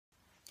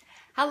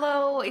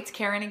Hello, it's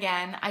Karen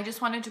again. I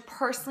just wanted to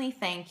personally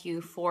thank you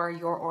for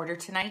your order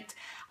tonight.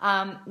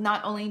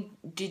 Not only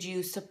did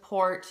you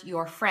support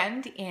your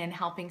friend in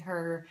helping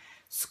her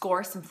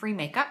score some free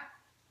makeup,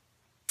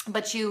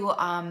 but you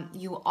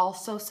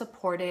also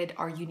supported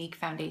our Younique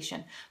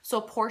Foundation. So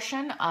a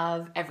portion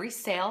of every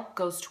sale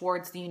goes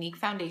towards the Younique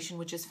Foundation,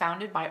 which is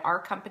founded by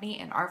our company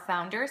and our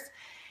founders.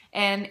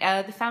 And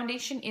the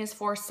foundation is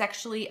for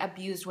sexually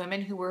abused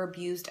women who were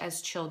abused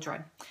as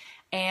children.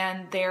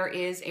 And there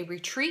is a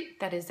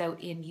retreat that is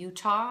out in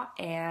Utah,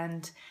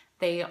 and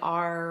they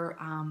are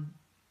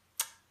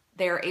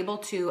able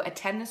to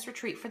attend this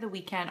retreat for the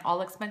weekend,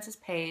 all expenses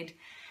paid,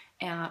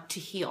 to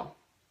heal.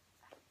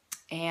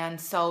 And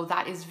so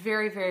that is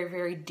very, very,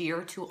 very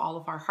dear to all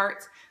of our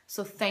hearts.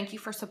 So thank you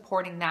for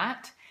supporting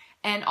that.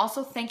 And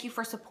also thank you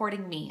for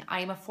supporting me. I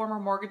am a former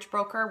mortgage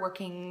broker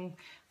working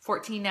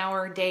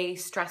 14-hour day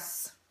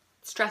stress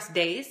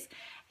days.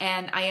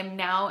 And I am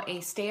now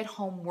a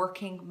stay-at-home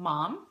working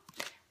mom.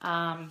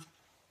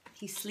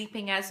 He's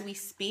sleeping as we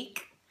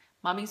speak.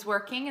 Mommy's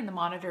working and the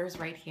monitor is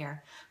right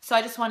here. So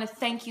I just want to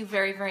thank you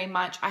very, very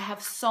much. I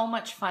have so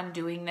much fun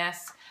doing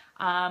this.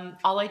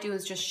 All I do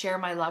is just share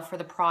my love for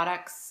the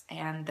products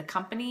and the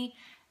company,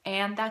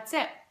 and that's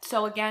it.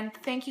 So again,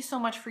 thank you so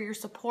much for your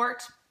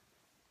support.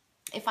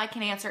 If I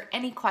can answer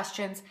any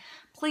questions,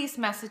 please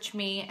message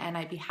me and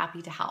I'd be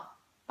happy to help.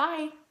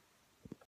 Bye.